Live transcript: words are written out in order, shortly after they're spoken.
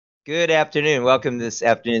Good afternoon. Welcome to this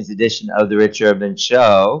afternoon's edition of the Rich Urban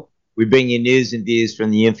Show. We bring you news and views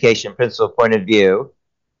from the unification principle point of view.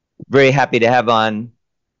 Very happy to have on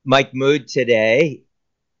Mike Mood today.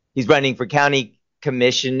 He's running for county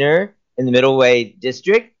commissioner in the Middleway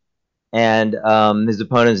district, and his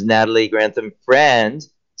opponent is Natalie Grantham Friend.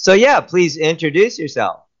 So yeah, please introduce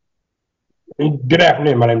yourself. Good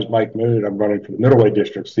afternoon. My name is Mike Mood. I'm running for the Middleway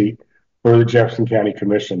district seat for the Jefferson County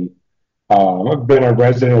Commission. I've been a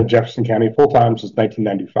resident of Jefferson County full-time since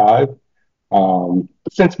 1995.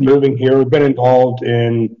 Since moving here, we've been involved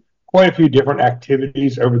in quite a few different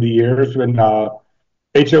activities over the years. Been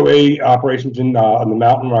HOA operations on the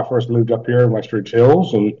mountain when I first moved up here in West Ridge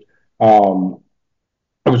Hills, and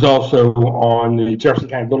I was also on the Jefferson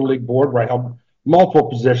County Little League board where I held multiple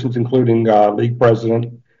positions, including league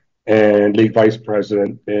president and league vice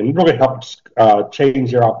president, and really helped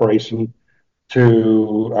change their operation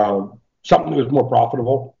to something that was more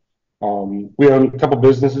profitable. We own a couple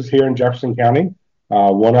businesses here in Jefferson County.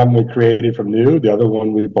 One of them we created from new. The other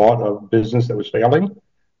one we bought a business that was failing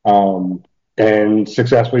and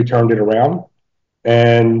successfully turned it around.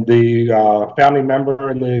 And the founding member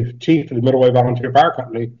and the chief of the Middleway Volunteer Fire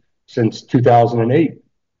Company since 2008.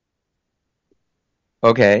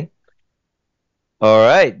 Okay. All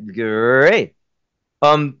right. Great.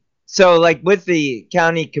 So like with the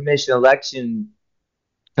county commission election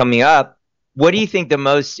coming up, what do you think the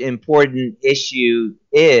most important issue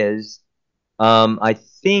is? I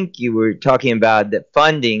think you were talking about the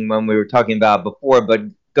funding when we were talking about before, but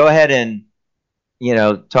go ahead and,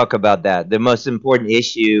 talk about that. The most important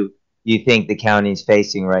issue you think the county is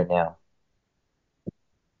facing right now?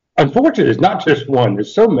 Unfortunately, it's not just one.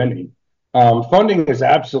 There's so many. Funding is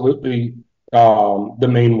absolutely the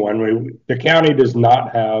main one. The county does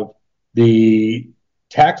not have the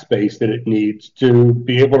tax base that it needs to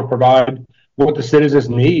be able to provide what the citizens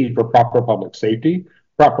need for proper public safety,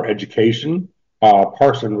 proper education,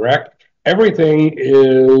 parks and rec. Everything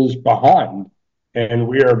is behind, and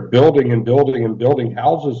we are building and building and building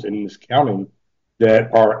houses in this county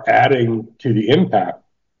that are adding to the impact.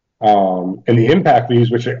 And the impact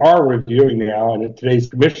fees, which they are reviewing now, and at today's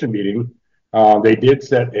commission meeting, they did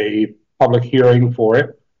set a public hearing for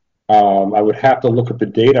it. I would have to look at the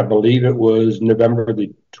date. I believe it was November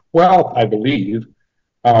the 12th, I believe,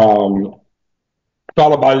 followed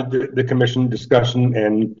by the commission discussion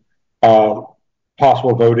and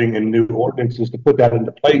possible voting and new ordinances to put that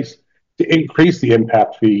into place to increase the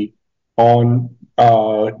impact fee on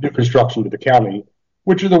new construction to the county,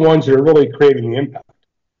 which are the ones that are really creating the impact.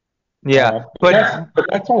 Yeah, But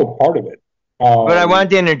that's only part of it. But I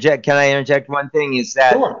wanted to interject. Can I interject one thing? Is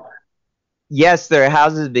that Sure. yes, there are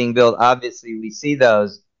houses being built. Obviously, we see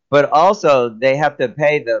those, but also they have to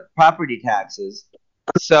pay the property taxes.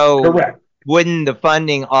 So Correct. wouldn't the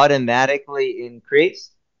funding automatically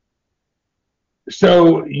increase?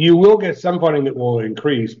 So you will get some funding that will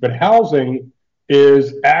increase, but housing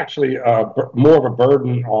is actually more of a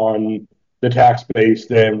burden on the tax base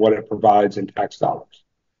than what it provides in tax dollars.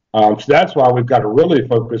 So that's why we've got to really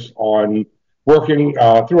focus on working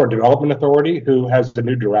through our development authority, who has the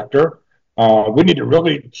new director. We need to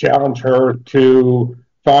really challenge her to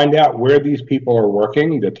find out where these people are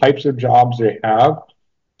working, the types of jobs they have,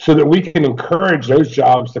 so that we can encourage those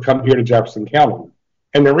jobs to come here to Jefferson County.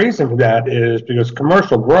 And the reason for that is because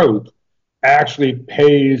commercial growth actually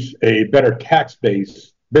pays a better tax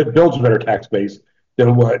base, builds a better tax base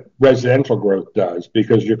than what residential growth does.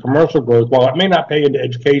 Because your commercial growth, while it may not pay into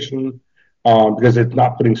education because it's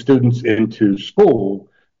not putting students into school,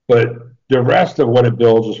 but the rest of what it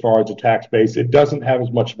builds as far as the tax base, it doesn't have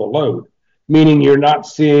as much of a load, meaning you're not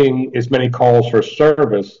seeing as many calls for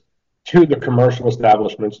service to the commercial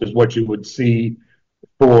establishments as what you would see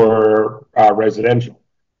for residential.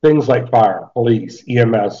 Things like fire, police,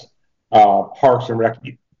 EMS, parks and rec.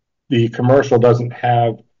 The commercial doesn't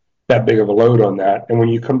have that big of a load on that. And when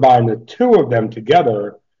you combine the two of them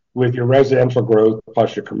together with your residential growth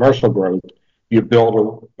plus your commercial growth, you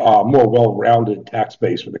build a more well-rounded tax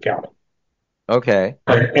base for the county. Okay.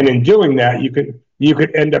 And in doing that, you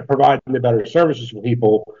could end up providing the better services for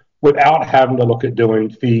people without having to look at doing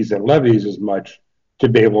fees and levies as much to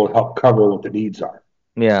be able to help cover what the needs are.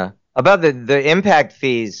 Yeah. About the impact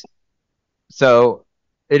fees. So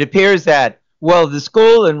it appears that, well, the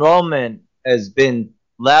school enrollment has been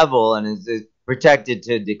level and is projected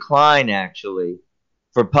to decline actually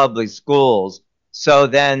for public schools. So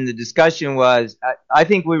then the discussion was, I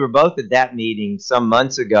think we were both at that meeting some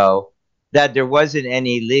months ago, that there wasn't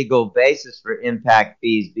any legal basis for impact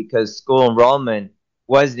fees because school enrollment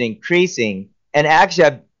wasn't increasing. And actually,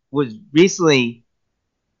 I was recently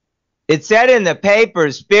It said in the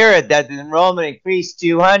paper, Spirit, that the enrollment increased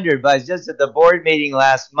 200, but I was just at the board meeting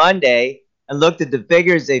last Monday and looked at the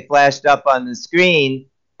figures they flashed up on the screen,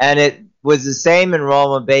 and it was the same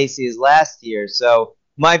enrollment base as last year. So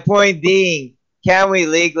my point being, can we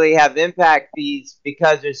legally have impact fees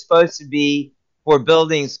because they're supposed to be for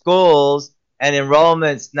building schools and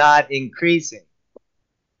enrollment's not increasing?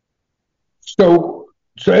 So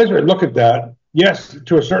as we look at that, yes,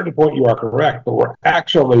 to a certain point, you are correct, but we're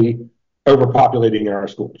actually overpopulating in our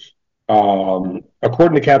schools.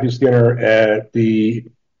 According to Kathy Skinner at the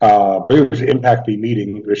it was impact fee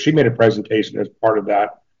meeting, she made a presentation as part of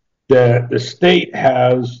that. The state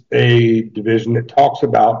has a division that talks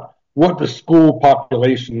about what the school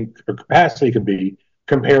population or capacity could be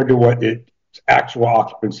compared to what its actual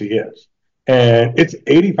occupancy is. And its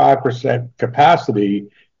 85% capacity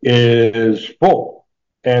is full.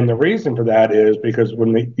 And the reason for that is because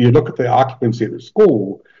when you look at the occupancy of the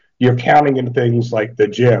school, you're counting into things like the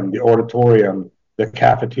gym, the auditorium, the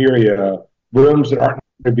cafeteria, rooms that aren't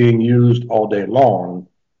being used all day long.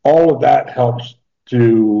 All of that helps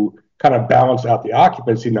to kind of balance out the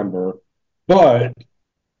occupancy number. But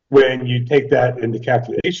when you take that into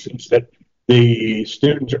calculations that the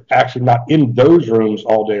students are actually not in those rooms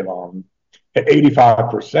all day long, at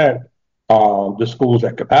 85%, the school's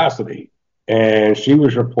at capacity. And she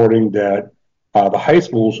was reporting that the high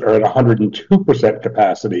schools are at 102%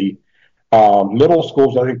 capacity. Middle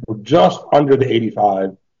schools, I think, were just under the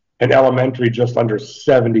 85, and elementary just under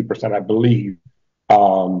 70%, I believe.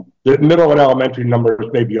 The middle and elementary numbers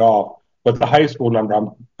may be off, but the high school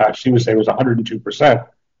number, she was saying, was 102%.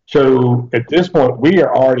 So at this point, we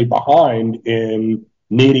are already behind in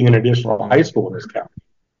needing an additional high school in this county.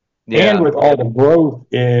 Yeah. And with all the growth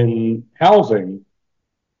in housing,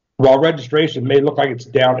 while registration may look like it's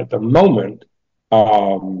down at the moment,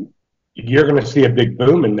 you're going to see a big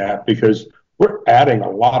boom in that because we're adding a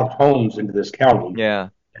lot of homes into this county. Yeah.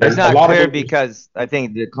 It's not clear because I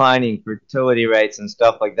think declining fertility rates and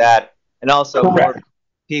stuff like that, and also more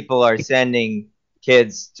people are sending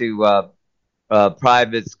kids to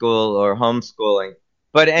private school or homeschooling.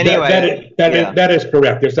 But anyway, that is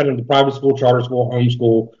correct. They're sending to private school, charter school,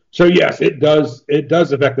 homeschool. So yes, it does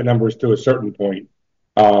affect the numbers to a certain point.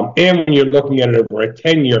 And when you're looking at it over a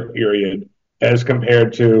 10-year period as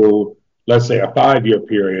compared to, let's say, a 5-year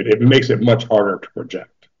period, it makes it much harder to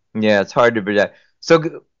project. Yeah, it's hard to project.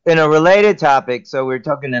 So in a related topic, so we're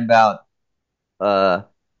talking about a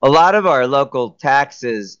lot of our local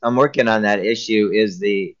taxes, I'm working on that issue, is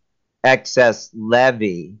the excess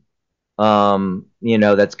levy,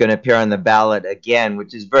 that's going to appear on the ballot again,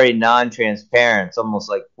 which is very non-transparent. It's almost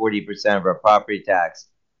like 40% of our property tax.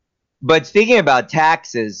 But speaking about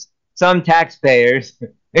taxes, some taxpayers,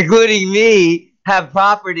 including me, have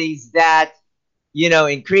properties that,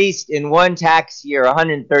 increased in one tax year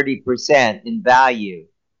 130% in value.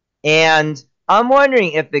 And I'm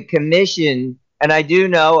wondering if the commission, and I do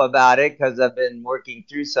know about it because I've been working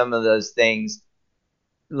through some of those things,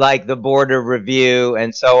 like the border review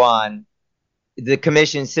and so on. The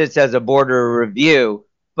commission sits as a border review.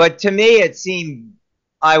 But to me, it seemed,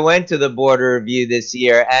 I went to the border review this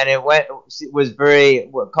year, and it was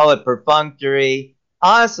very, call it perfunctory.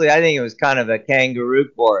 Honestly, I think it was kind of a kangaroo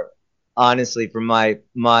court, honestly, from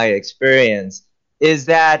my experience, is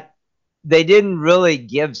that they didn't really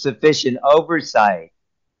give sufficient oversight.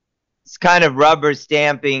 It's kind of rubber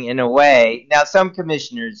stamping in a way. Now, some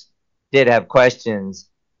commissioners did have questions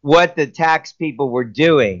what the tax people were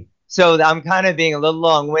doing. So I'm kind of being a little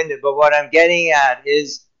long-winded, but what I'm getting at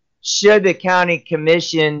is, should the county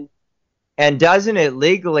commission, and doesn't it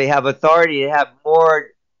legally have authority to have more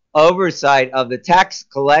oversight of the tax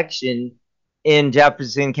collection in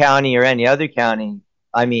Jefferson County or any other county?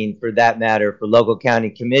 I mean, for that matter, for local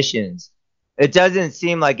county commissions. It doesn't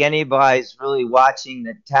seem like anybody's really watching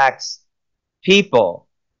the tax people,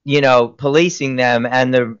 policing them,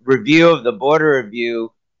 and the review of the border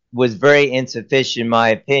review was very insufficient, in my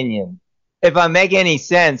opinion. If I make any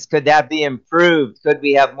sense, could that be improved? Could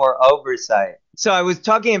we have more oversight? So I was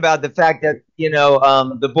talking about the fact that,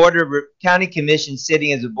 the county commission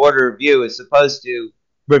sitting as a border review is supposed to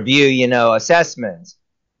review, assessments.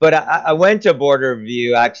 But I went to a border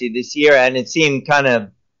review actually this year, and it seemed kind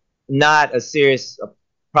of not a serious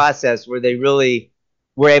process where they really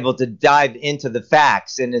were able to dive into the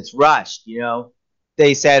facts, and it's rushed,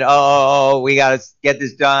 They said, we got to get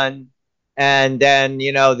this done. And then,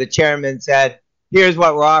 the chairman said, here's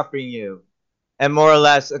what we're offering you. And more or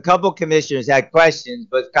less, a couple commissioners had questions,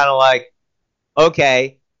 but it's kind of like,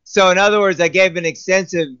 okay. So in other words, I gave an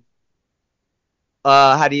extensive,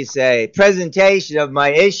 presentation of my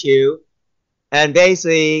issue. And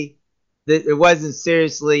basically, it wasn't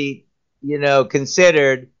seriously,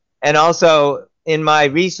 considered. And also in my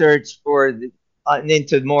research for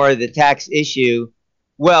into more of the tax issue,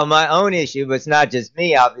 well, my own issue, but it's not just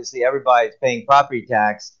me. Obviously, everybody's paying property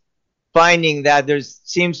tax. Finding that there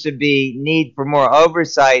seems to be need for more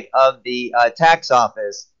oversight of the tax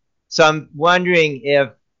office. So I'm wondering if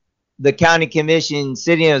the county commission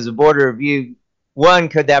sitting as a board of review, one,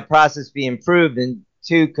 could that process be improved, and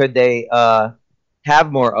two, could they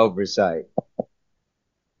have more oversight?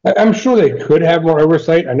 I'm sure they could have more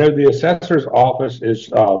oversight. I know the assessor's office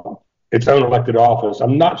is its own elected office.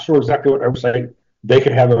 I'm not sure exactly what oversight they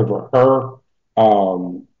could have over her.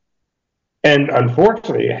 And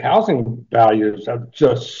unfortunately, housing values have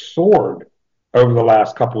just soared over the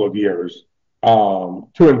last couple of years to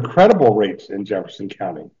incredible rates in Jefferson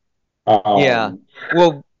County. Yeah.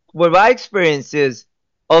 Well, what I experienced is,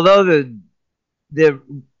 although the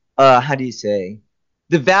how do you say,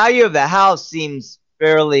 the value of the house seems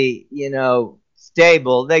fairly,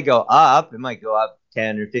 stable. They go up. It might go up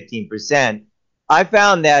 10 or 15%. I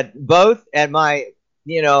found that both at my,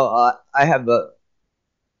 I have a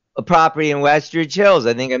property in Westridge Hills,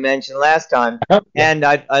 I think I mentioned last time, and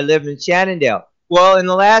I live in Shannondale. Well, in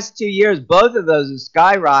the last 2 years, both of those have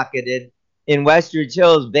skyrocketed. In Westridge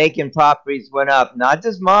Hills, vacant properties went up, not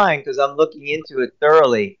just mine, because I'm looking into it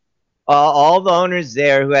thoroughly. All the owners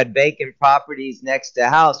there who had vacant properties next to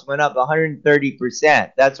house went up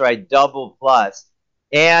 130%. That's right, double plus.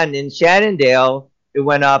 And in Shannondale, it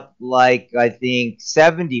went up like, I think,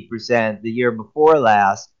 70% the year before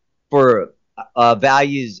last for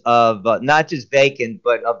values of not just vacant,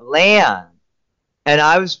 but of land. And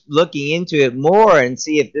I was looking into it more and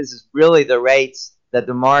see if this is really the rates that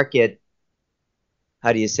the market,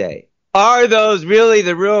 how do you say, are those really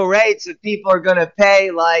the real rates that people are going to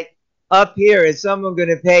pay? Like up here, is someone going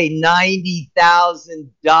to pay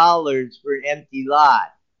 $90,000 for an empty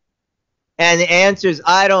lot? And the answer is,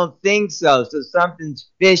 I don't think so. So something's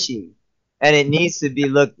fishy, and it needs to be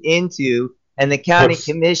looked into. And the county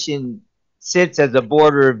commission sits as a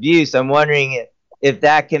board of review. So I'm wondering if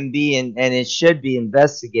that can be, and it should be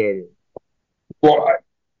investigated. Well,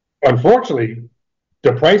 unfortunately,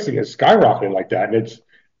 the pricing is skyrocketing like that, and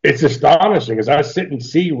it's astonishing as I sit and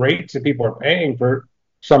see rates that people are paying for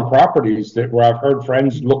some properties that where I've heard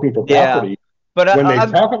friends looking for property. But when they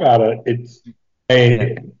talk about it,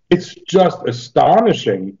 it's just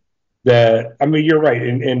astonishing that, I mean, you're right,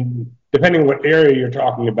 and depending on what area you're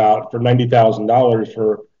talking about, for $90,000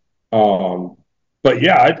 for, but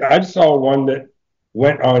yeah, I saw one that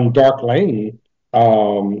went on Dark Lane,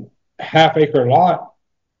 half-acre lot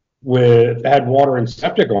had water and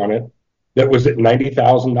septic on it that was at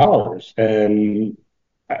 $90,000, and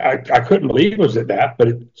I couldn't believe it was at that, but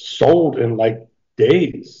it sold in like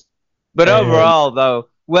days. But overall, though,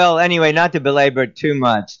 well, anyway, not to belabor it too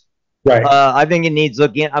much, right? I think it needs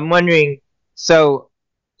looking. I'm wondering. So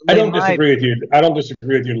I don't disagree with you. I don't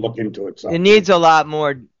disagree with you to look into it. So. It needs a lot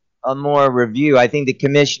more review. I think the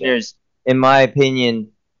commissioners, in my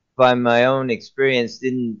opinion, by my own experience,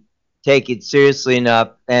 didn't take it seriously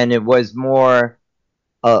enough, and it was more.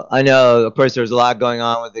 I know, of course, there was a lot going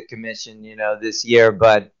on with the commission, this year,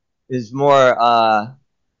 but it's more.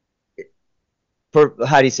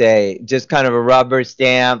 How do you say? Just kind of a rubber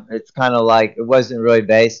stamp. It's kind of like it wasn't really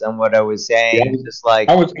based on what I was saying. Yeah, just like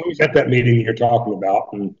I was at that meeting that you're talking about,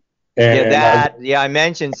 and I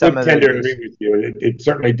mentioned some of tend to agree with you. It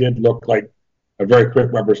certainly did look like a very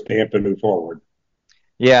quick rubber stamp to move forward.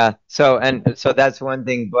 Yeah. So that's one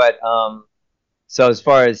thing, but so as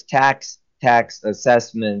far as tax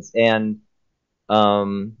assessments and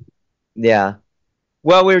yeah.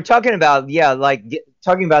 Well, we were talking about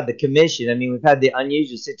talking about the commission. I mean, we've had the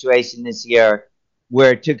unusual situation this year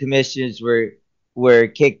where two commissioners were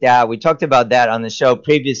kicked out. We talked about that on the show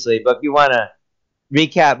previously, but if you want to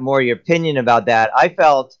recap more your opinion about that, I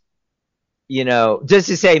felt, just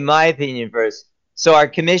to say my opinion first. So our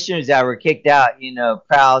commissioners that were kicked out,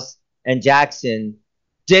 Krause and Jackson,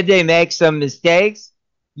 did they make some mistakes?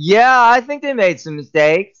 Yeah, I think they made some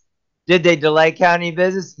mistakes. Did they delay county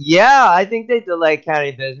business? Yeah, I think they delayed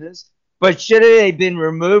county business. But should they have been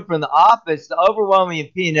removed from the office? The overwhelming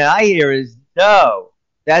opinion I hear is no.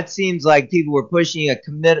 That seems like people were pushing a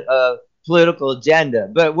political agenda.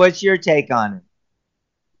 But what's your take on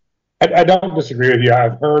it? I don't disagree with you.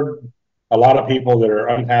 I've heard a lot of people that are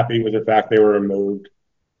unhappy with the fact they were removed.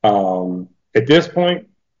 At this point,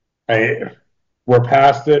 we're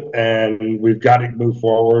past it, and we've got to move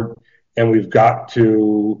forward, and we've got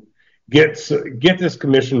to get this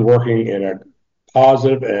commission working in a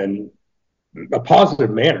positive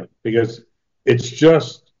manner, because it's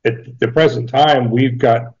just at the present time we've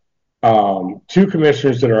got two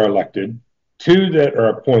commissioners that are elected, two that are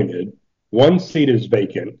appointed, one seat is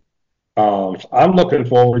vacant. So I'm looking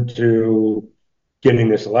forward to getting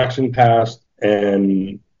this election passed,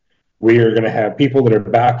 and we are going to have people that are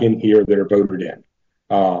back in here that are voted in.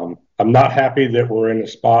 I'm not happy that we're in a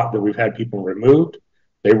spot that we've had people removed.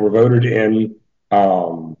 They were voted in,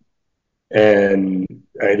 and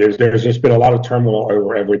there's just been a lot of turmoil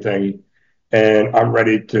over everything. And I'm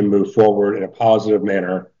ready to move forward in a positive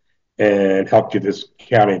manner and help get this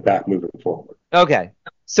county back moving forward. Okay.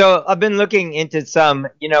 So I've been looking into some,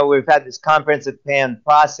 we've had this comprehensive plan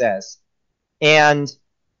process, and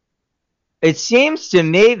it seems to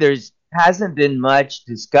me there's hasn't been much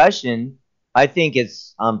discussion. I think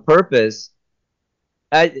it's on purpose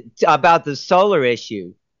about the solar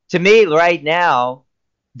issue. To me, right now,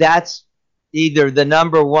 that's either the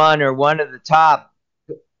number one or one of the top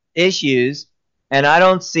issues, and I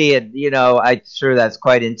don't see it. I'm sure that's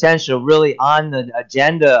quite intentional, really on the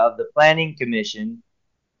agenda of the Planning Commission,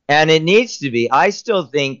 and it needs to be. I still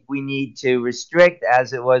think we need to restrict,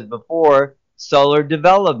 as it was before, solar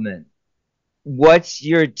development. What's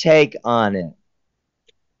your take on it?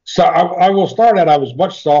 So I will start out. I was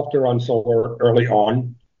much softer on solar early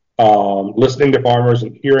on, listening to farmers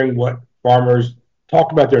and hearing what farmers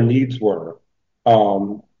talked about their needs were.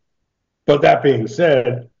 But that being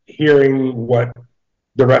said, hearing what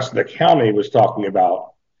the rest of the county was talking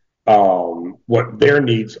about, what their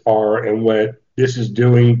needs are and what this is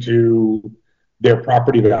doing to their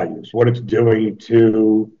property values, what it's doing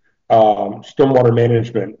to stormwater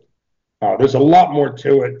management. There's a lot more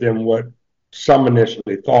to it than what some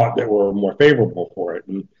initially thought that were more favorable for it,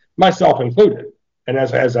 and myself included. And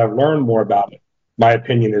as I've learned more about it, my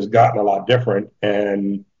opinion has gotten a lot different.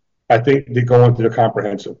 And I think that going through the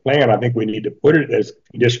comprehensive plan, I think we need to put it as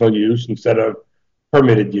conditional use instead of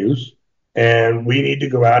permitted use. And we need to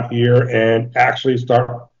go out here and actually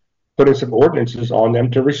start putting some ordinances on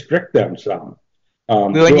them to restrict them some.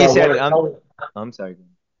 When you said, I'm sorry.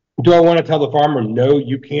 Do I want to tell the farmer, no,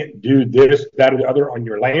 you can't do this, that, or the other on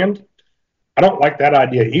your land? I don't like that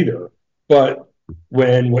idea either. But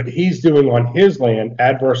when what he's doing on his land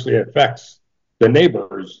adversely affects the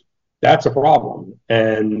neighbors, that's a problem.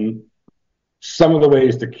 And some of the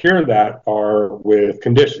ways to cure that are with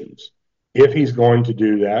conditions. If he's going to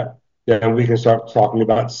do that, then we can start talking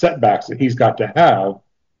about setbacks that he's got to have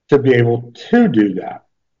to be able to do that.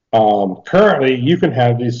 Currently, you can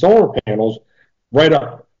have these solar panels right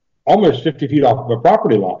up almost 50 feet off of a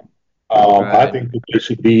property line. Right. I think that they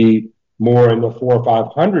should be more in the 400 or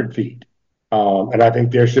 500 feet. And I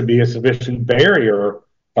think there should be a sufficient barrier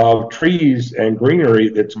of trees and greenery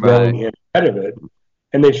that's growing in ahead of it.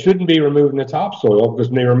 And they shouldn't be removing the topsoil, because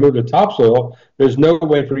when they remove the topsoil, there's no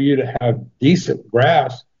way for you to have decent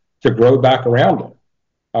grass to grow back around it.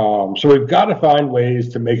 So we've got to find ways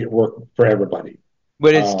to make it work for everybody.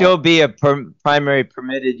 Would it still be a primary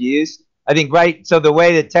permitted use? I think, right. So the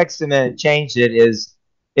way the text amendment changed it is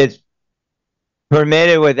it's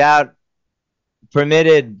permitted without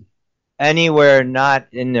permitted anywhere not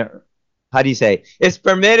in the, how do you say? It's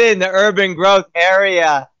permitted in the urban growth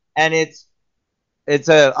area, and it's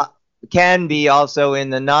can be also in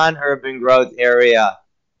the non-urban growth area.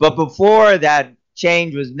 But before that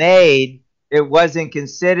change was made, it wasn't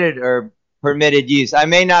considered or permitted use. I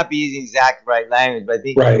may not be using exact right language, but I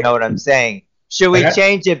think you know what I'm saying. Should we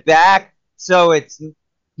change it back so it's,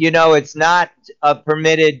 it's not a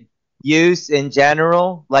permitted use in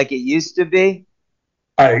general like it used to be?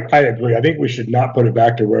 I agree. I think we should not put it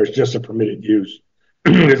back to where it's just a permitted use,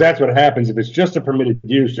 because that's what happens. If it's just a permitted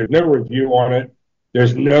use, there's no review on it.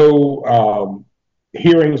 There's no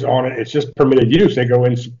hearings on it. It's just permitted use. They go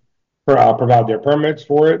in, provide their permits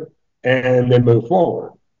for it, and then move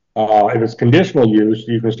forward. If it's conditional use,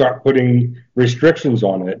 you can start putting restrictions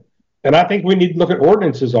on it. And I think we need to look at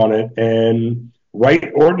ordinances on it and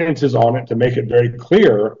write ordinances on it to make it very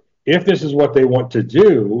clear, if this is what they want to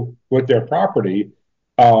do with their property,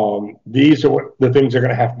 these are what the things they're going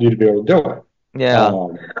to have to do to be able to do it. Yeah.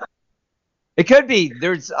 It could be,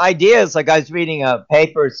 there's ideas, like I was reading a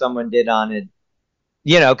paper someone did on it,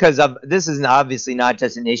 because this is obviously not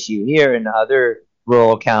just an issue here in other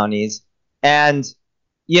rural counties. And,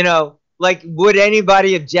 like, would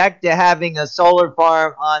anybody object to having a solar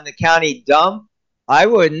farm on the county dump? I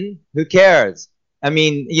wouldn't. Who cares? I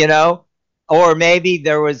mean, or maybe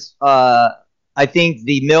there was, I think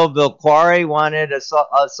the Millville Quarry wanted a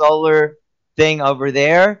solar thing over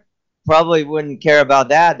there. Probably wouldn't care about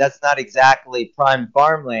that. That's not exactly prime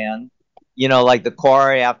farmland, like the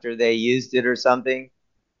quarry after they used it or something.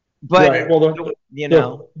 But, right. Well,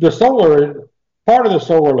 the solar, part of the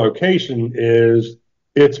solar location is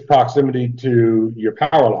its proximity to your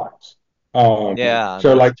power lines. Yeah, So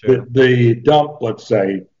that's like true. the dump, let's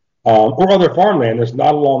say, or other farmland that's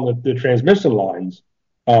not along the transmission lines,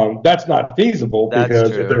 that's not feasible That's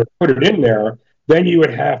because if they true. were put it in there, then you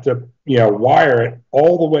would have to, wire it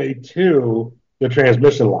all the way to the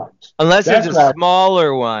transmission lines. Unless there's That's a why,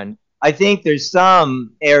 smaller one. I think there's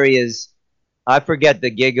some areas, I forget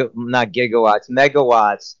the not gigawatts,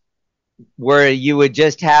 megawatts, where you would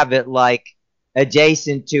just have it like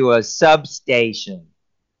adjacent to a substation.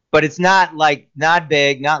 But it's not like not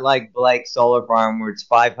big, not like Blake Solar Farm where it's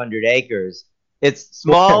 500 acres. It's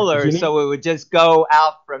well, yeah, 'cause smaller, so it would just go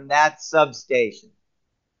out from that substation.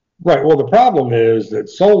 right. Well, the problem is that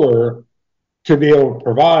solar, to be able to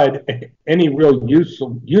provide any real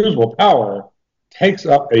usable power, takes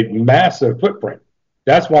up a massive footprint.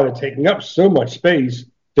 That's why they're taking up so much space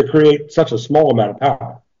to create such a small amount of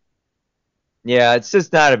power. Yeah, it's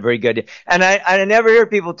just not a very good. And I never hear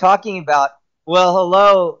people talking about, well,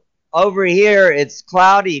 hello, over here it's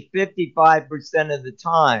cloudy 55% of the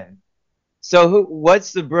time. So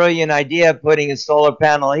what's the brilliant idea of putting a solar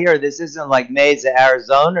panel here? This isn't like Mesa,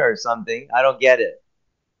 Arizona or something. I don't get it.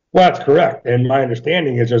 Well, that's correct. And my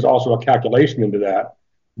understanding is there's also a calculation into that,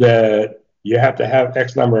 that you have to have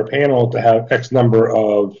X number of panels to have X number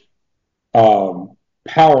of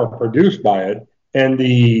power produced by it. And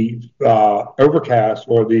the overcast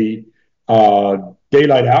or the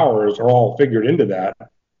daylight hours are all figured into that,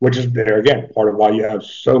 which is there again, part of why you have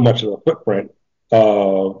so much of a footprint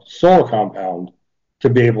of solar compound to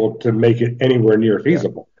be able to make it anywhere near Yeah.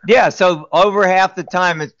 feasible. Yeah, so over half the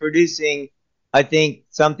time it's producing, I think,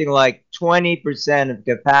 something like 20% of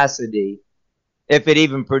capacity, if it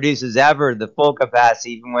even produces ever the full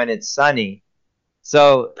capacity, even when it's sunny.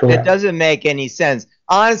 So it Correct. doesn't make any sense.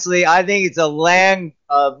 Honestly, I think it's a land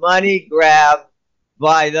money grab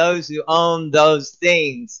by those who own those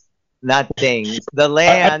things, not things, the I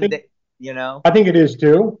land, think you know? I think it is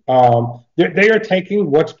too. They are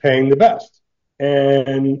taking what's paying the best.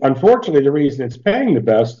 And unfortunately, the reason it's paying the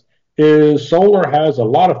best is solar has a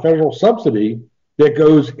lot of federal subsidy that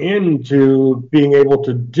goes into being able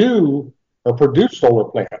to do or produce solar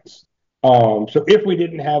plants. So if we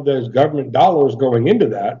didn't have those government dollars going into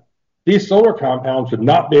that, these solar compounds would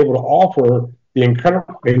not be able to offer the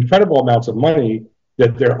incredible amounts of money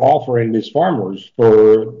that they're offering these farmers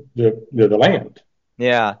for the land.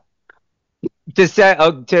 Yeah. To say,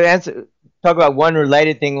 to answer, talk about one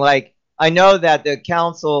related thing, like I know that the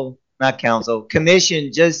council, not council,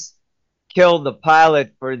 commission just killed the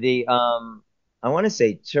pilot for the, I want to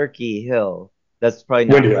say Turkey Hill. That's probably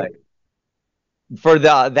not Windy right. For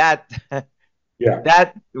that Yeah.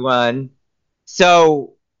 that one.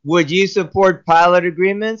 So would you support pilot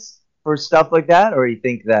agreements for stuff like that, or you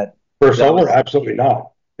think that For that solar, was absolutely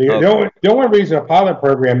not. okay? The only reason a pilot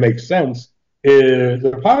program makes sense is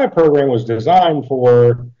the pilot program was designed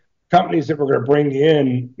for companies that were going to bring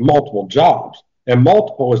in multiple jobs. And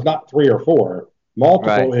multiple is not three or four.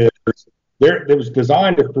 Multiple Right, is there. It was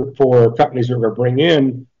designed for companies that were going to bring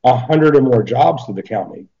in 100 or more jobs to the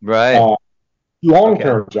county, right, uh, okay,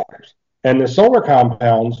 long-term jobs. And the solar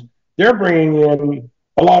compounds, they're bringing in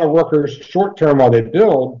a lot of workers short-term while they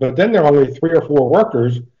build, but then they're only three or four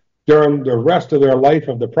workers during the rest of their life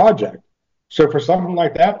of the project. So for something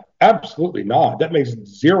like that, absolutely not. That makes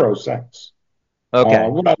zero sense. okay.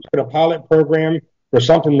 Would I look at a pilot program for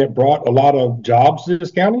something that brought a lot of jobs to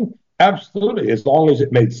this county? Absolutely, as long as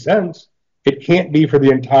it made sense. It can't be for the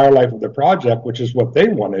entire life of the project, which is what they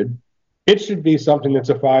wanted. It should be something that's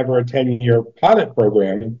a 5 or a 10-year pilot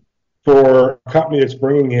program for a company that's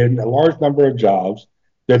bringing in a large number of jobs,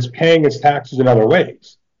 that's paying its taxes in other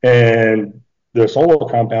ways. And the solar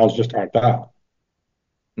compounds just aren't that.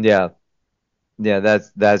 Yeah, yeah,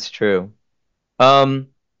 that's true. Um,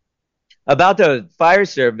 about the fire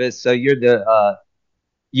service. So you're the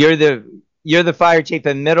fire chief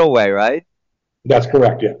in Middleway, right? That's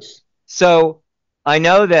correct, yes. So I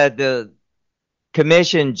know that the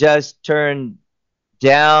commission just turned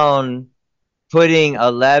down putting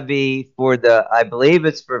a levy for the, I believe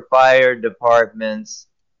it's for fire departments.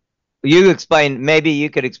 You explain, maybe you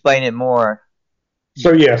could explain it more.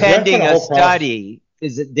 So, yeah, so that's been Pending a a whole process. study,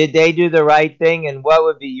 did they do the right thing, and what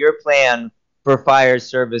would be your plan for fire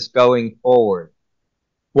service going forward?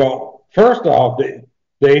 Well, first off,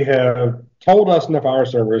 they have told us in the fire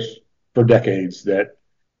service for decades that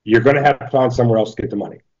you're going to have to find somewhere else to get the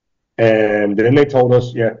money. And then they told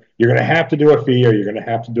us, yeah, you're going to have to do a fee or you're going to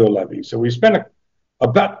have to do a levy. So we spent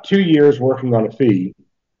about 2 years working on a fee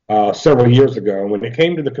several years ago. And when it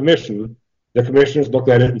came to the commissioners looked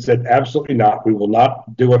at it and said, absolutely not. We will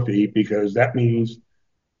not do a fee because that means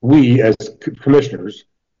we as commissioners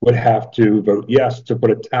would have to vote yes to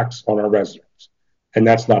put a tax on our residents, and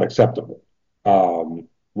that's not acceptable.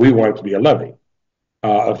 We want it to be a levy.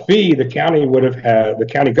 A fee, the county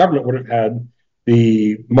government would have had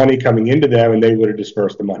the money coming into them, and they would have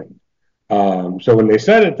dispersed the money. So when they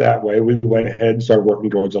said it that way, we went ahead and started working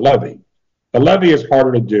towards a levy. A levy is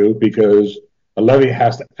harder to do because a levy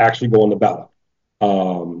has to actually go on the ballot.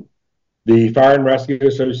 The Fire and Rescue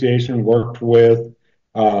Association worked with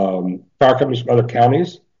fire companies from other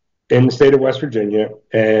counties in the state of West Virginia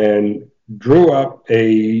and drew up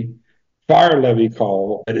a fire levy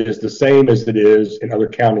call that is the same as it is in other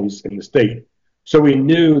counties in the state. So we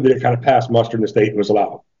knew that it kind of passed muster in the state and was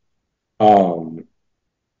allowed.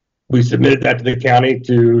 We submitted that to the county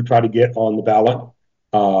to try to get on the ballot.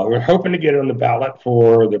 We're hoping to get it on the ballot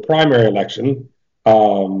for the primary election.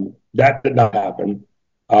 That did not happen.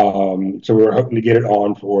 So we were hoping to get it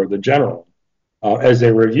on for the general. As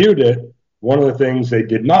they reviewed it, one of the things they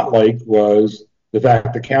did not like was the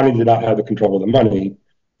fact the county did not have the control of the money.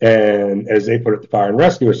 And as they put it, the Fire and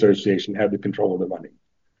Rescue Association had the control of the money.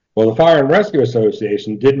 Well, the Fire and Rescue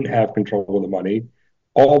Association didn't have control of the money.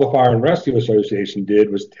 All the Fire and Rescue Association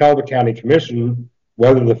did was tell the county commission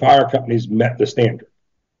whether the fire companies met the standard.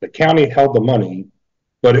 The county held the money,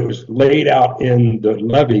 but it was laid out in the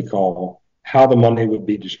levy call how the money would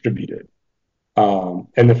be distributed.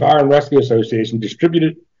 And the Fire and Rescue Association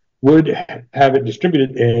would have it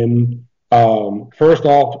distributed in, first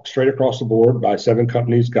off, straight across the board by 7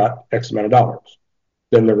 companies got X amount of dollars.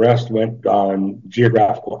 Then the rest went on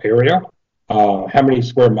geographical area, how many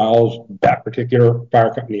square miles that particular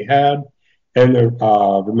fire company had, and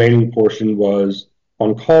the remaining portion was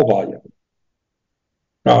on call volume.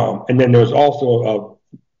 And then there was also a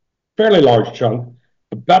fairly large chunk,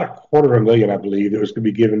 about $250,000, I believe, that was going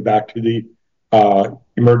to be given back to the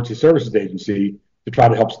Emergency Services Agency to try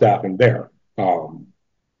to help staffing there.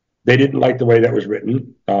 They didn't like the way that was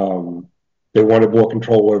written. They wanted more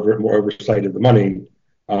control over it, more oversight of the money,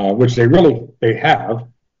 which they have.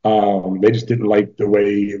 They just didn't like the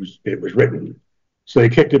way it was written. So they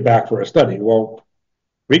kicked it back for a study. Well,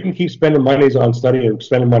 we can keep spending money on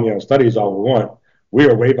studies all we want. We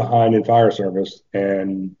are way behind in fire service.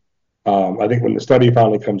 And I think when the study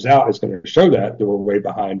finally comes out, it's going to show that we're way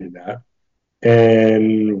behind in that.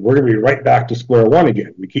 And we're going to be right back to square one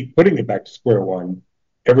again. We keep putting it back to square one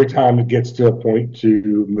every time it gets to a point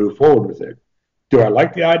to move forward with it. Do I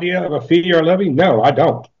like the idea of a fee or a levy? No, I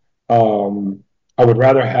don't. I would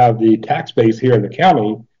rather have the tax base here in the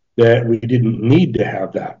county that we didn't need to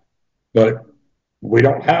have that. But we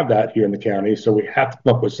don't have that here in the county, so we have to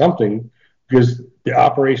come up with something because the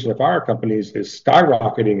operation of fire companies is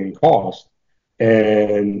skyrocketing in cost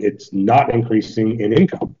and it's not increasing in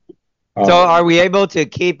income. So are we able to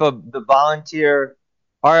keep the volunteer?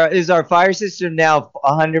 Is our fire system now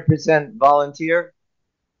 100% volunteer?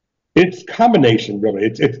 It's combination, really.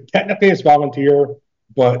 It's technically it's volunteer,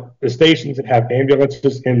 but the stations that have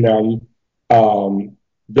ambulances in them,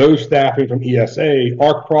 those staffing from ESA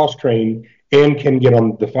are cross-trained and can get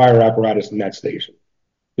on the fire apparatus in that station.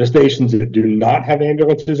 The stations that do not have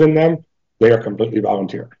ambulances in them, they are completely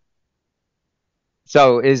volunteer.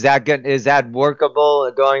 So is that good? Is that workable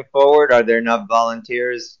going forward? Are there enough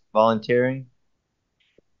volunteers volunteering?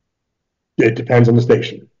 It depends on the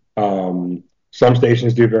station. Some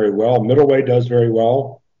stations do very well. Middleway does very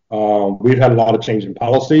well. We've had a lot of change in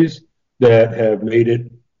policies that have made it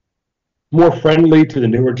more friendly to the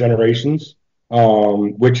newer generations,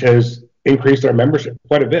 which has increased our membership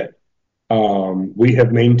quite a bit. We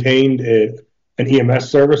have maintained an EMS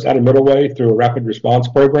service out of Middleway through a rapid response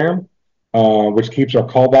program, which keeps our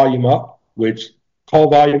call volume up,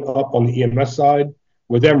 on the EMS side.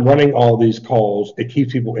 With them running all these calls, it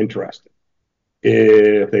keeps people interested.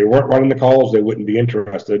 If they weren't running the calls, they wouldn't be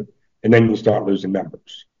interested, and then you start losing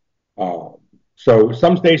members. So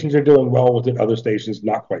some stations are doing well with it, other stations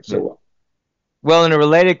not quite so well. Well, in a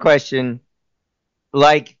related question,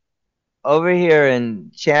 like over here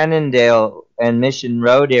in Shannondale and Mission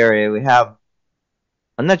Road area, we have,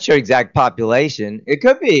 I'm not sure exact population. It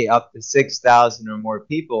could be up to 6,000 or more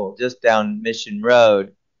people just down Mission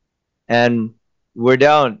Road. And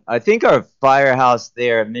I think our firehouse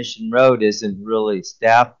there at Mission Road isn't really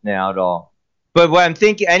staffed now at all. But what I'm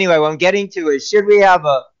thinking, anyway, what I'm getting to is should we,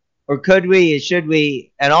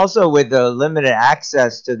 and also with the limited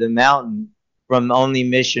access to the mountain from only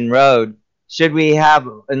Mission Road, should we have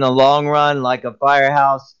in the long run like a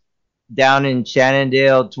firehouse down in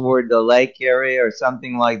Shannondale toward the lake area or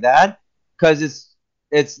something like that? Because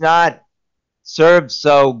it's not served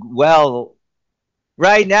so well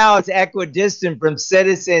right now it's equidistant from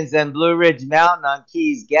Citizens and Blue Ridge Mountain on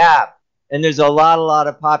Keys Gap, and there's a lot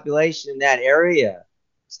of population in that area,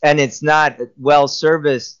 and it's not well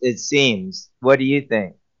serviced, it seems. What do you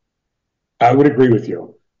think? I would agree with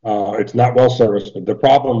you. It's not well serviced, but the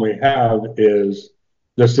problem we have is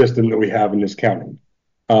the system that we have in this county.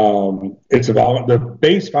 The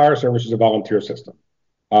base fire service is a volunteer system.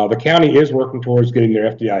 The county is working towards getting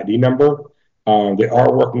their FDID number. They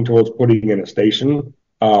are working towards putting in a station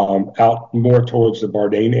out more towards the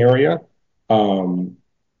Bardane area.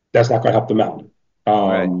 That's not going to help the mountain.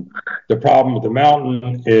 Right. The problem with the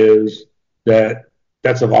mountain is that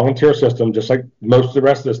that's a volunteer system, just like most of the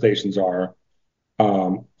rest of the stations are.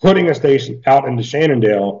 Putting a station out into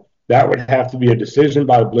Shannondale, that would have to be a decision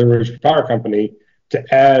by the Blue Ridge Fire Company to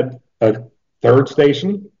add a third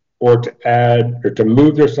station or to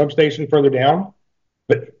move their substation further down.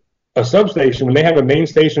 But a substation, when they have a main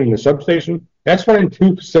station and a substation, that's running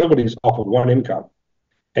two facilities off of one income.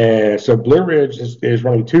 And so Blue Ridge is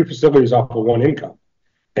running two facilities off of one income.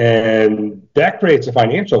 And that creates a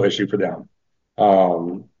financial issue for them.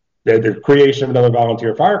 The creation of another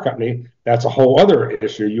volunteer fire company, that's a whole other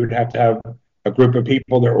issue. You would have to have a group of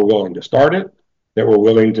people that were willing to start it, that were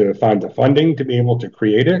willing to find the funding to be able to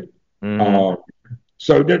create it. Mm-hmm.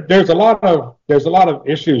 So there's a lot of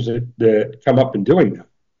issues that come up in doing that.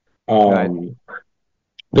 Right.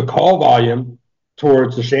 The call volume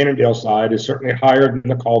towards the Shannondale side is certainly higher than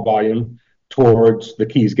the call volume towards the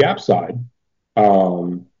Keys Gap side.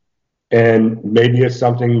 And maybe it's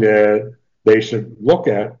something that they should look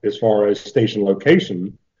at as far as station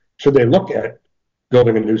location. Should they look at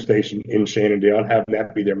building a new station in Shannondale and having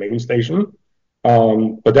that be their main station?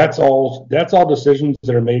 But that's all decisions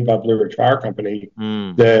that are made by Blue Ridge Fire Company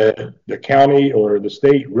that the county or the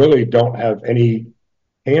state really don't have any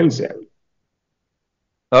hands in.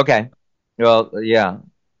 Okay. Well, yeah.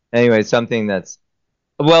 Anyway, something that's,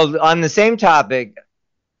 well, on the same topic,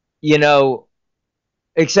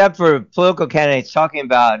 except for political candidates talking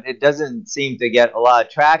about, it doesn't seem to get a lot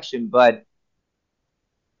of traction, but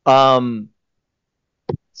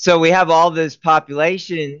so we have all this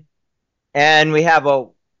population and we have a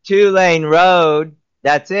 2-lane road.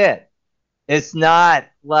 That's it. It's not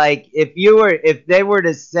like if they were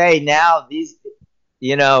to say now these,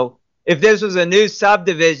 if this was a new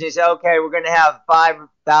subdivision, you say, okay, we're going to have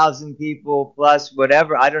 5,000 people plus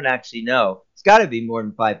whatever. I don't actually know. It's got to be more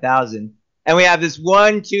than 5,000. And we have this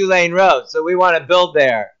 2-lane road. So we want to build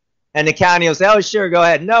there. And the county will say, oh, sure, go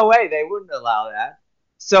ahead. No way, they wouldn't allow that.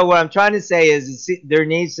 So what I'm trying to say is there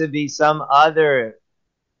needs to be some other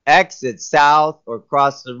exit south or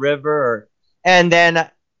across the river. And then,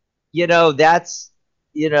 that's,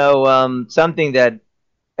 something that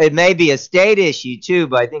it may be a state issue too,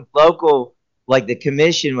 but I think local, like the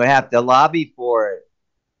commission would have to lobby for it.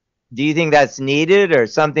 Do you think that's needed or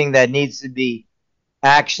something that needs to be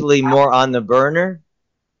actually more on the burner?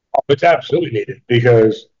 It's absolutely needed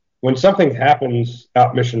because when something happens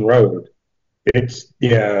out Mission Road,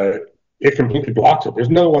 it completely blocks it. There's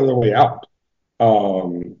no other way out.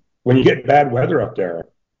 When you get bad weather up there,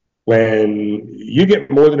 when you get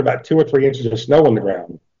more than about 2 or 3 inches of snow on the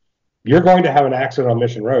ground, you're going to have an accident on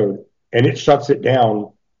Mission Road, and it shuts it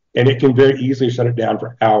down, and it can very easily shut it down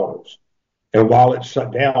for hours. And while it's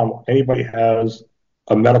shut down, anybody has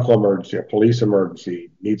a medical emergency, a police emergency,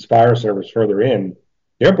 needs fire service further in,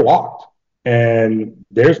 they're blocked, and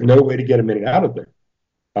there's no way to get them in and out of there.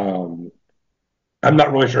 I'm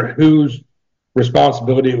not really sure whose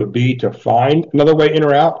responsibility it would be to find another way in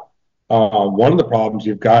or out. One of the problems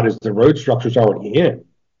you've got is the road structure's already in.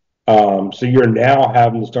 So you're now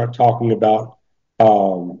having to start talking about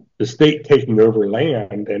the state taking over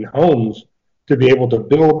land and homes to be able to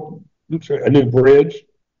build a new bridge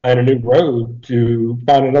and a new road to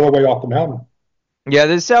find another way off the mountain. Yeah,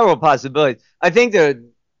 there's several possibilities. I think that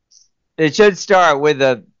it should start with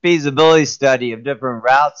a feasibility study of different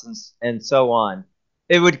routes and so on.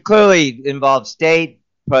 It would clearly involve state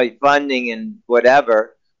probably funding and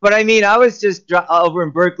whatever. But I mean, I was just over in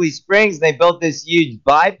Berkeley Springs. They built this huge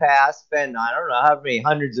bypass, spent I don't know how many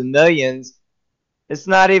hundreds of millions. It's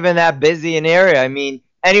not even that busy an area. I mean,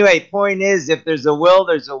 anyway, point is, if there's a will,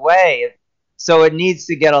 there's a way. So it needs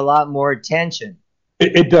to get a lot more attention.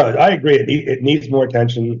 It does. I agree. It needs more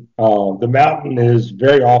attention. The mountain is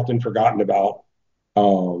very often forgotten about.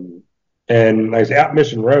 And like I say, out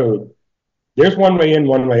Mission Road, there's one way in,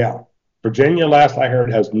 one way out. Virginia, last I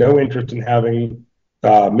heard, has no interest in having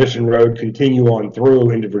Mission Road continue on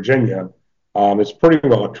through into Virginia. It's pretty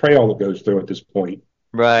well a trail that goes through at this point.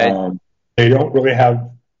 Right. They don't really have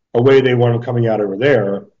a way they want them coming out over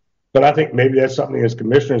there. But I think maybe that's something as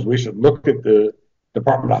commissioners we should look at the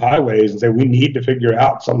Department of Highways and say we need to figure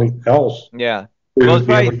out something else Yeah. Well, to it's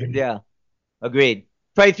be able probably, to get. yeah, agreed.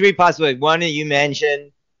 Probably three possibilities. One that you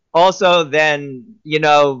mentioned. Also, then,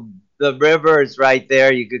 the river is right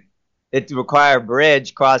there. It require a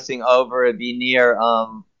bridge crossing over. It'd be near,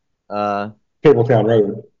 uh, Cabletown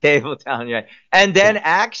Road. Cabletown, yeah. And then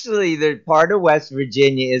actually, the part of West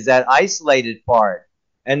Virginia is that isolated part.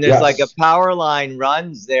 And there's like a Yes. power line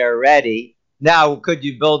runs there already. Now, could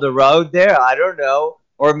you build a road there? I don't know.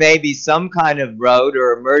 Or maybe some kind of road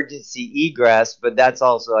or emergency egress, but that's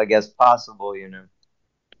also, I guess, possible.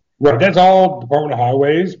 Right. That's all Department of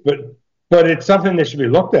Highways, but it's something that should be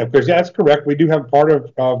looked at because that's correct. We do have part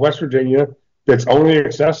of West Virginia that's only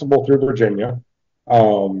accessible through Virginia.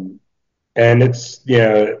 Um, and it's,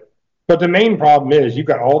 yeah, but the main problem is you've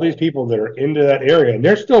got all these people that are into that area and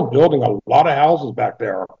they're still building a lot of houses back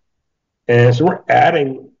there. And so we're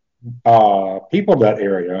adding people to that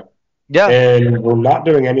area Yeah. and we're not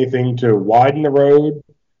doing anything to widen the road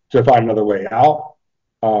to find another way out.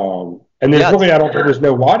 And there's Yeah. really, I don't think there's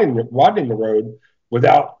no widening the road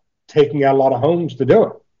without taking out a lot of homes to do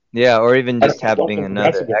it. Yeah. Or even I just don't, I don't having think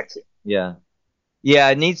that's a another good exit. Yeah. Yeah.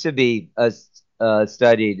 It needs to be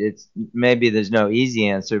studied. It's maybe there's no easy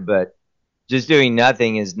answer, but just doing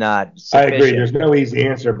nothing is not I agree. sufficient. There's no easy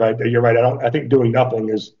answer, but you're right. I think doing nothing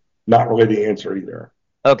is not really the answer either.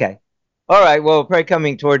 Okay. All right. Well, probably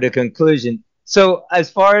coming toward the conclusion. So, as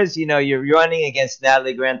far as you're running against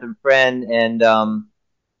Natalie Grantham Friend, and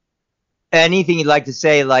anything you'd like to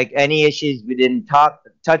say, like any issues we didn't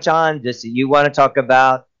touch on, just that you want to talk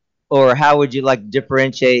about, or how would you like to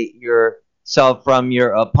differentiate yourself from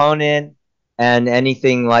your opponent, and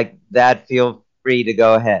anything like that, feel free to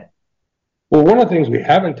go ahead. Well, one of the things we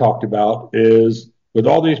haven't talked about is with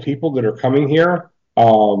all these people that are coming here,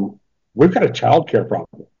 we've got a child care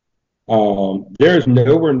problem. There's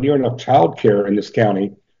nowhere near enough child care in this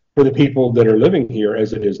county for the people that are living here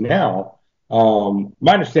as it is now.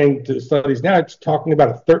 My understanding to the studies now, it's talking about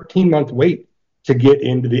a 13-month wait to get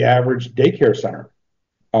into the average daycare center.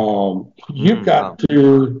 You've got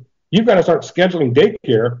Wow. to start scheduling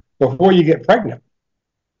daycare before you get pregnant.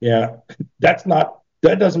 Yeah, that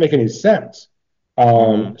doesn't make any sense.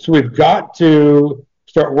 Mm-hmm. So we've got to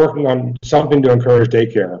start working on something to encourage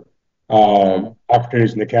daycare Mm-hmm.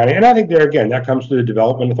 opportunities in the county. And I think there again, that comes to the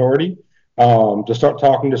development authority to start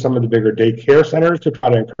talking to some of the bigger daycare centers to try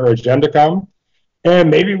to encourage them to come. And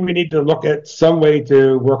maybe we need to look at some way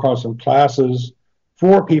to work on some classes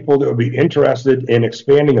for people that would be interested in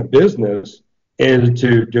expanding a business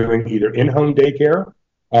into doing either in-home daycare.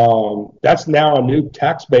 That's now a new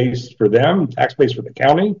tax base for them, tax base for the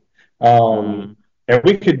county. Mm-hmm. And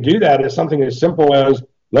we could do that as something as simple as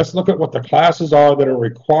let's look at what the classes are that are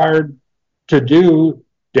required to do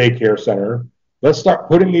daycare center. Let's start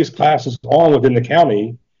putting these classes on within the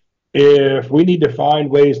county. If we need to find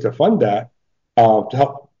ways to fund that to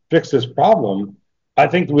help fix this problem, I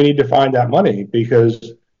think we need to find that money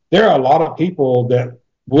because there are a lot of people that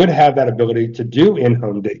would have that ability to do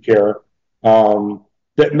in-home daycare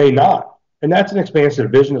that may not. And that's an expansion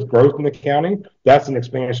of business growth in the county. That's an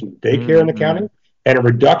expansion of daycare in the Mm-hmm. county and a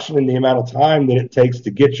reduction in the amount of time that it takes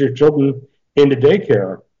to get your children into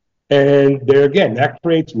daycare. And there again, that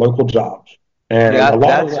creates local jobs. And Yeah, a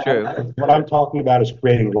lot of that's true. what I'm talking about is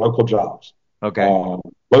creating local jobs. Okay. Um,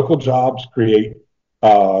 Local jobs create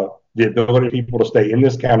the ability of people to stay in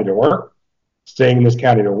this county to work. Staying in this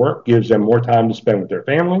county to work gives them more time to spend with their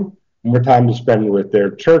family, more time to spend with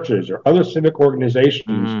their churches or other civic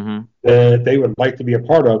organizations Mm-hmm. that they would like to be a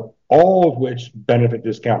part of, all of which benefit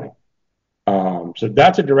this county. So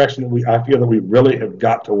that's a direction that I feel that we really have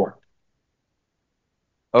got to work.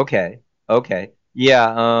 Okay. Okay.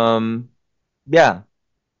 Yeah. Yeah.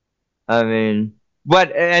 I mean,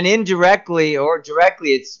 but and indirectly or directly,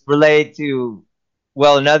 it's related to,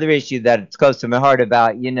 well, another issue that it's close to my heart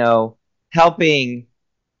about, helping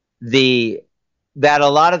the that a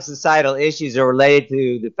lot of societal issues are related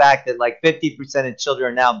to the fact that like 50% of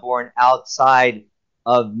children are now born outside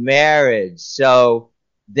of marriage. So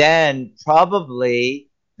then probably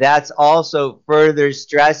that's also further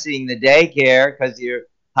stressing the daycare because you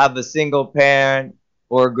have a single parent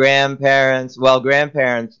or grandparents. Well,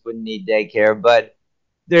 grandparents wouldn't need daycare, but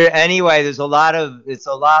there's it's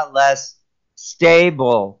a lot less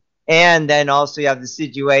stable. And then also you have the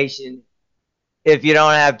situation if you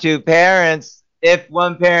don't have two parents, if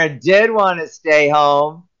one parent did want to stay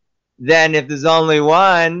home, then if there's only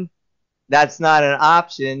one, that's not an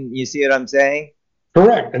option. You see what I'm saying?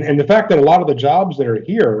 Correct. And the fact that a lot of the jobs that are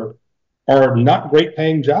here are not great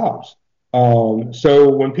paying jobs. So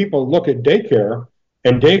when people look at daycare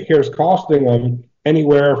and daycare is costing them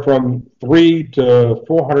anywhere from $300 to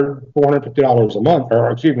 $450 a month,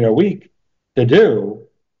 or excuse me, a week to do,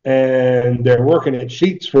 and they're working at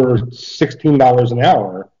Sheets for $16 an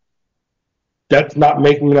hour. That's not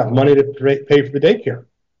making enough money to pay for the daycare.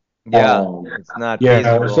 Yeah, it's not Yeah,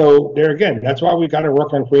 feasible. so there again, that's why we got to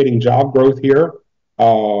work on creating job growth here.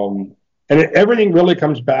 And everything really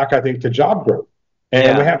comes back, I think, to job growth.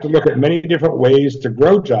 And we Yeah, have to look at many different ways to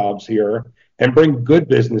grow jobs here and bring good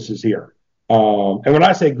businesses here. And when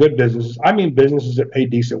I say good businesses, I mean businesses that pay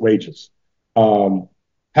decent wages. Um,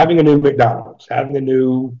 Having a new McDonald's, having a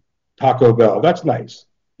new Taco Bell, that's nice.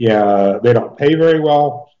 Yeah, they don't pay very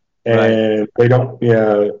well, right. and they don't.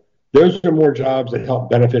 Yeah, those are more jobs that help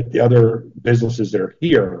benefit the other businesses that are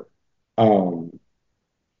here. Um,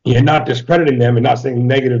 yeah, not discrediting them and not saying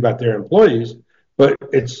negative about their employees, but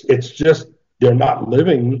it's just they're not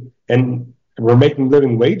living, and we're making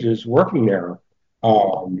living wages working there.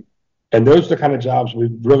 Um, and those are the kind of jobs we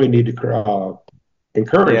really need to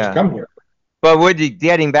encourage to Yeah. come here. But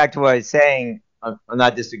getting back to what I was saying, I'm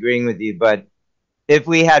not disagreeing with you, but if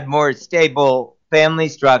we had more stable family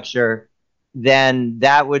structure, then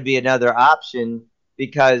that would be another option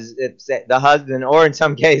because if the husband or in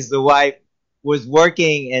some case the wife was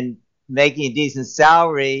working and making a decent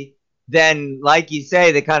salary, then like you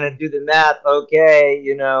say, they kind of do the math. Okay,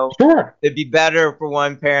 Sure. it'd be better for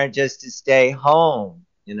one parent just to stay home.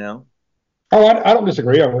 Oh, I don't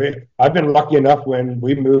disagree. I've been lucky enough when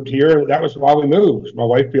we moved here. That was why we moved. My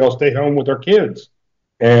wife feels stay home with our kids,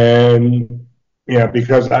 and yeah,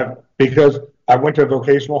 because I went to a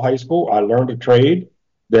vocational high school. I learned a trade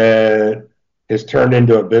that has turned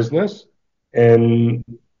into a business, and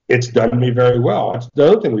it's done me very well. That's the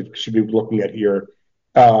other thing we should be looking at here.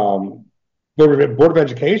 Um, Board of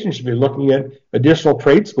Education should be looking at additional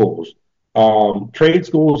trade schools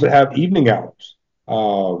that have evening hours.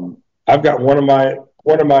 I've got one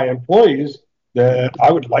of my employees that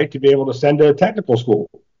I would like to be able to send to a technical school.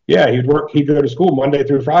 Yeah, he'd go to school Monday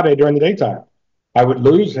through Friday during the daytime. I would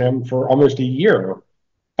lose him for almost a year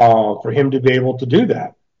for him to be able to do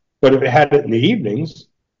that. But if it had it in the evenings,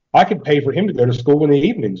 I could pay for him to go to school in the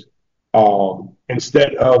evenings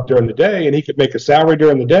instead of during the day, and he could make a salary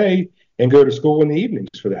during the day and go to school in the evenings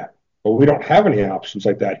for that. But we don't have any options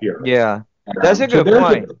like that here. Yeah, that's a So good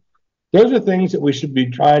point. those are things that we should be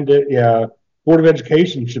trying to, yeah, Board of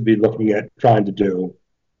Education should be looking at trying to do.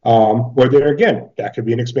 Where there again, that could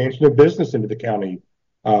be an expansion of business into the county.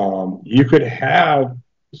 You could have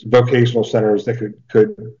vocational centers that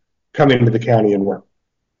could come into the county and work.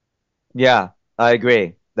 Yeah, I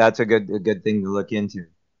agree. That's a good thing to look into.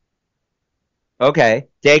 Okay,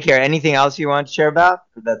 daycare. Anything else you want to share about?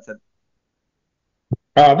 That's it.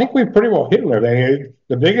 I think we've pretty well hit on everything.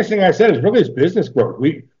 The biggest thing I said is really is business growth.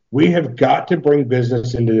 We have got to bring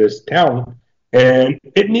business into this town, and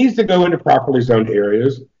it needs to go into properly zoned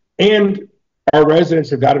areas. And our residents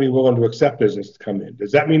have got to be willing to accept business to come in.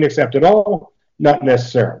 Does that mean accept it all? Not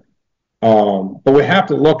necessarily. But we have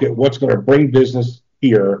to look at what's going to bring business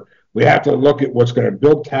here. We have to look at what's going to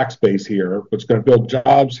build tax base here, what's going to build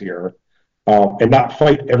jobs here, and not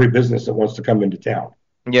fight every business that wants to come into town.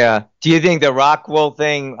 Yeah. Do you think the Rockwool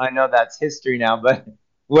thing? I know that's history now, but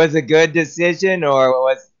was a good decision or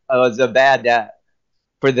was a bad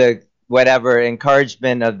for the whatever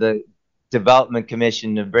encouragement of the development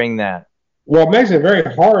commission to bring that? Well, it makes it very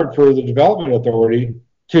hard for the development authority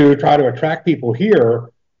to try to attract people here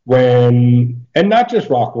and not just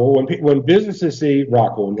Rockwell, when businesses see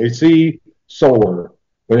Rockwell, when they see solar,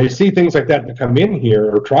 when they see things like that come in here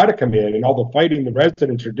or try to come in and all the fighting the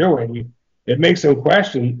residents are doing, it makes them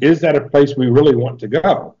question, is that a place we really want to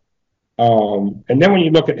go? And then when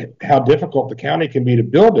you look at how difficult the county can be to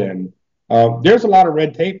build in, there's a lot of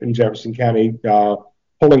red tape in Jefferson County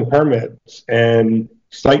pulling permits and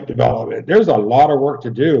site development. There's a lot of work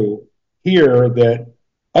to do here that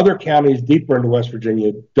other counties deeper into West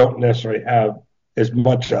Virginia don't necessarily have as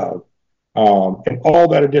much of. And all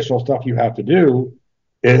that additional stuff you have to do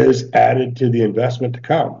is added to the investment to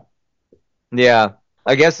come. Yeah.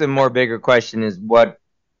 I guess the more bigger question is what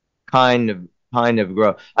kind of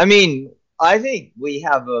growth. I mean, I think we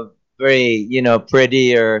have a very,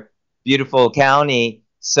 pretty or beautiful county.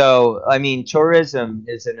 So, I mean, tourism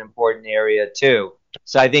is an important area too.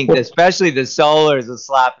 So I think Well, especially the solar is a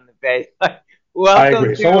slap in the face. Like, I welcome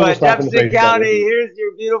agree. to Someone will slap in the Jefferson face about County. it. Here's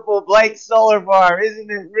your beautiful Blake Solar Farm. Isn't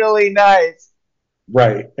it really nice?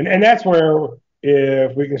 Right. And that's where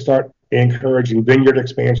if we can start encouraging vineyard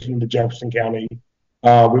expansion into Jefferson County,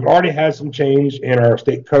 we've already had some change in our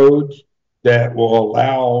state codes that will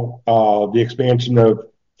allow the expansion of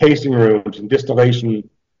tasting rooms and distillation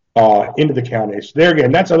into the county. So there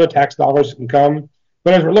again, that's other tax dollars that can come.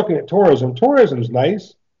 But as we're looking at tourism, tourism's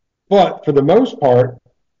nice, but for the most part,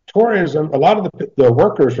 tourism, a lot of the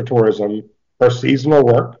workers for tourism are seasonal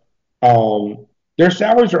work. Their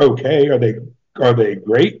salaries are okay. Are they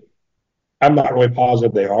great? I'm not really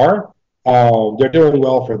positive they are. They're doing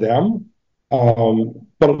well for them.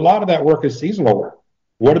 But a lot of that work is seasonal work.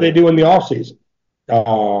 What do they do in the off season?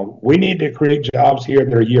 We need to create jobs here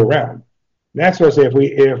that are year round. And that's what I say.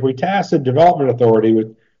 If we task the development authority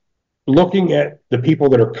with looking at the people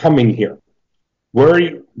that are coming here,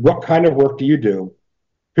 what kind of work do you do?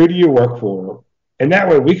 Who do you work for? And that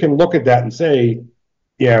way we can look at that and say,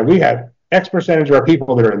 yeah, we have X percentage of our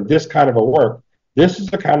people that are in this kind of a work. This is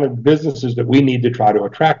the kind of businesses that we need to try to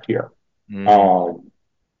attract here. Mm.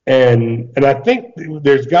 And I think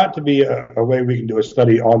there's got to be a way we can do a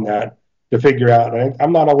study on that to figure out. And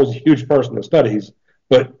I'm not always a huge person of studies,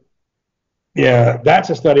 but yeah, that's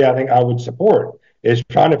a study I think I would support, is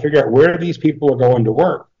trying to figure out where these people are going to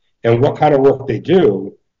work and what kind of work they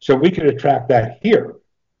do so we can attract that here.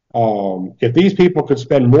 If these people could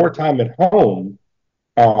spend more time at home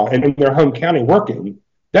and in their home county working,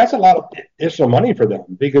 that's a lot of additional money for them,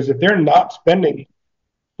 because if they're not spending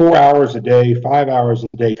 4 hours a day, 5 hours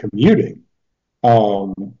a day commuting,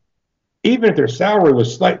 even if their salary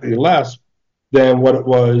was slightly less than what it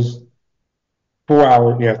was 4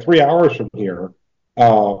 hours, 3 hours from here,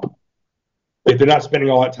 if they're not spending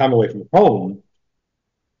all that time away from home,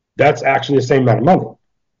 that's actually the same amount of money.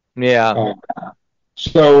 Yeah.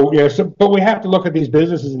 But we have to look at these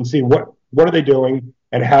businesses and see what are they doing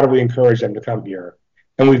and how do we encourage them to come here.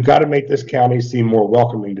 And we've got to make this county seem more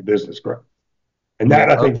welcoming to business growth. And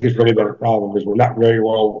that, I think, has really been a problem, because we're not very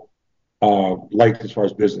well liked as far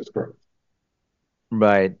as business growth.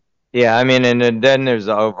 Right. Yeah. I mean, and then there's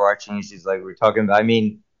the overarching issues like we're talking about. I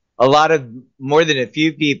mean, more than a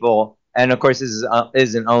few people, and of course this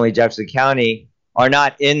isn't only Jefferson County, are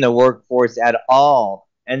not in the workforce at all.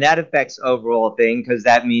 And that affects overall thing, because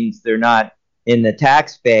that means they're not in the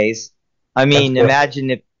tax base. I mean,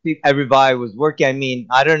 imagine if everybody was working. I mean,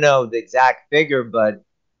 I don't know the exact figure, but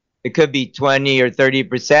it could be 20 or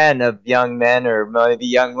 30% of young men or maybe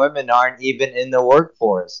young women aren't even in the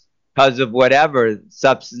workforce because of whatever,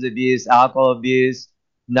 substance abuse, alcohol abuse,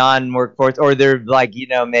 non-workforce, or they're like,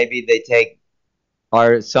 maybe they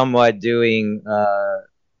are somewhat doing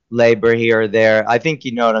labor here or there. I think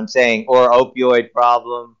you know what I'm saying, or opioid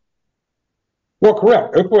problem. Well,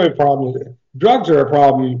 correct. Opioid problems, drugs are a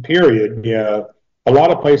problem, period. Yeah. A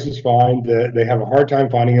lot of places find that they have a hard time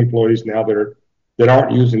finding employees now that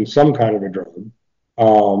aren't using some kind of a drug.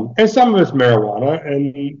 And some of it's marijuana,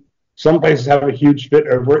 and some places have a huge fit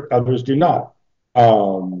over it, others do not.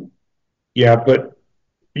 But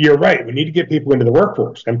you're right. We need to get people into the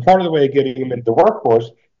workforce. And part of the way of getting them into the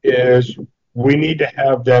workforce is we need to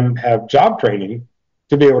have them have job training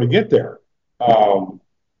to be able to get there.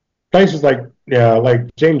 Places like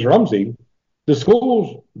James Rumsey, the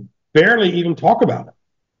schools barely even talk about it.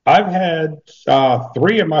 I've had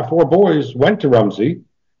 3 of my 4 boys went to Rumsey.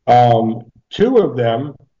 2 of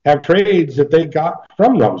them have trades that they got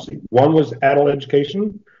from Rumsey. One was adult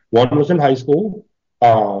education, one was in high school.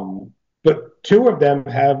 But 2 of them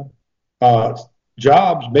have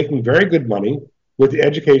jobs making very good money with the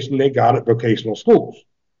education they got at vocational schools.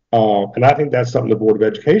 And I think that's something the Board of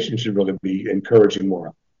Education should really be encouraging more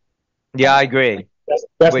of. Yeah, I agree.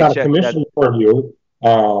 That's not a commission purview,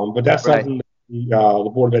 but that's something that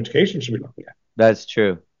the Board of Education should be looking at. That's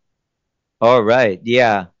true. All right.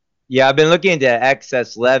 Yeah. Yeah, I've been looking into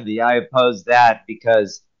excess levy. I oppose that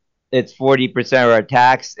because it's 40% of our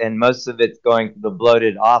tax, and most of it's going to the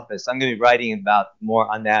bloated office. I'm going to be writing about more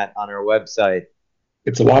on that on our website.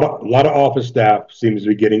 It's a lot of office staff seems to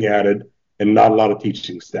be getting added, and not a lot of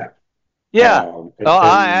teaching staff. Yeah.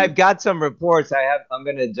 I've got some reports. I'm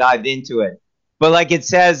going to dive into it. But like it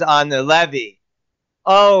says on the levy,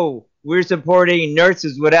 we're supporting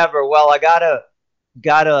nurses, whatever. Well, I got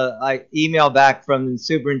a email back from the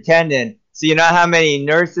superintendent. So you know how many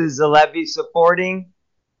nurses the levy's supporting?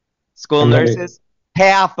 School nurses?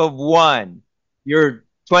 Half of one. Your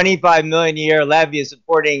 25 million a year levy is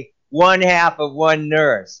supporting 1/2 of one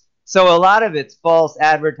nurse. So a lot of it's false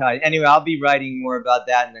advertising. Anyway, I'll be writing more about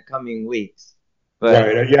that in the coming weeks.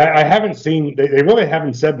 But, right. Yeah, I haven't seen, they really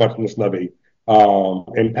haven't said much in this levy.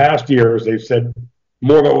 In past years, they've said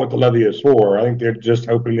more about what the levy is for. I think they're just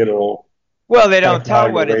hoping it'll. Well, they don't tell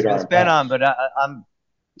what it's been spent on, but I'm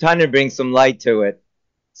trying to bring some light to it.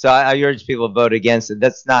 So I urge people to vote against it.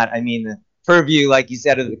 That's not, the purview, like you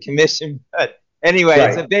said, of the commission. But anyway,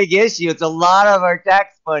 It's a big issue. It's a lot of our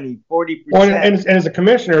tax money, 40%. Well, and as a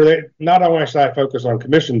commissioner, not only should I focus on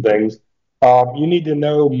commission things, You need to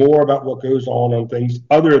know more about what goes on things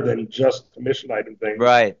other than just commission item things,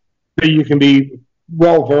 Right. so you can be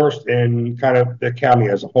well versed in kind of the county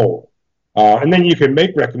as a whole. And then you can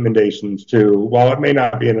make recommendations to, while it may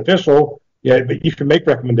not be an official, yeah, but you can make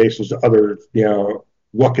recommendations to others,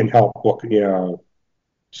 what can help,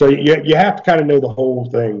 So you have to kind of know the whole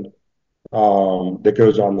thing that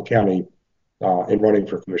goes on in the county in running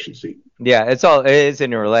for commission seat. Yeah, it is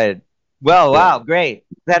interrelated. Well, Yeah, wow, great.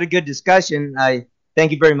 We had a good discussion. I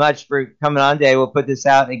thank you very much for coming on today. We'll put this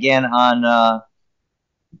out again on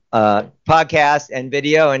podcast and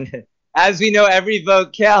video. And as we know, every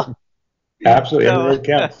vote counts. absolutely. Every So, vote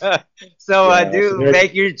counts. so Yeah, so do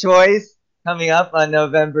make your choice coming up on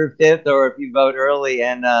November 5th, or if you vote early.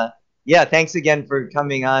 And yeah, thanks again for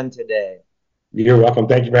coming on today. you're welcome.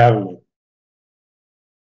 Thank you for having me.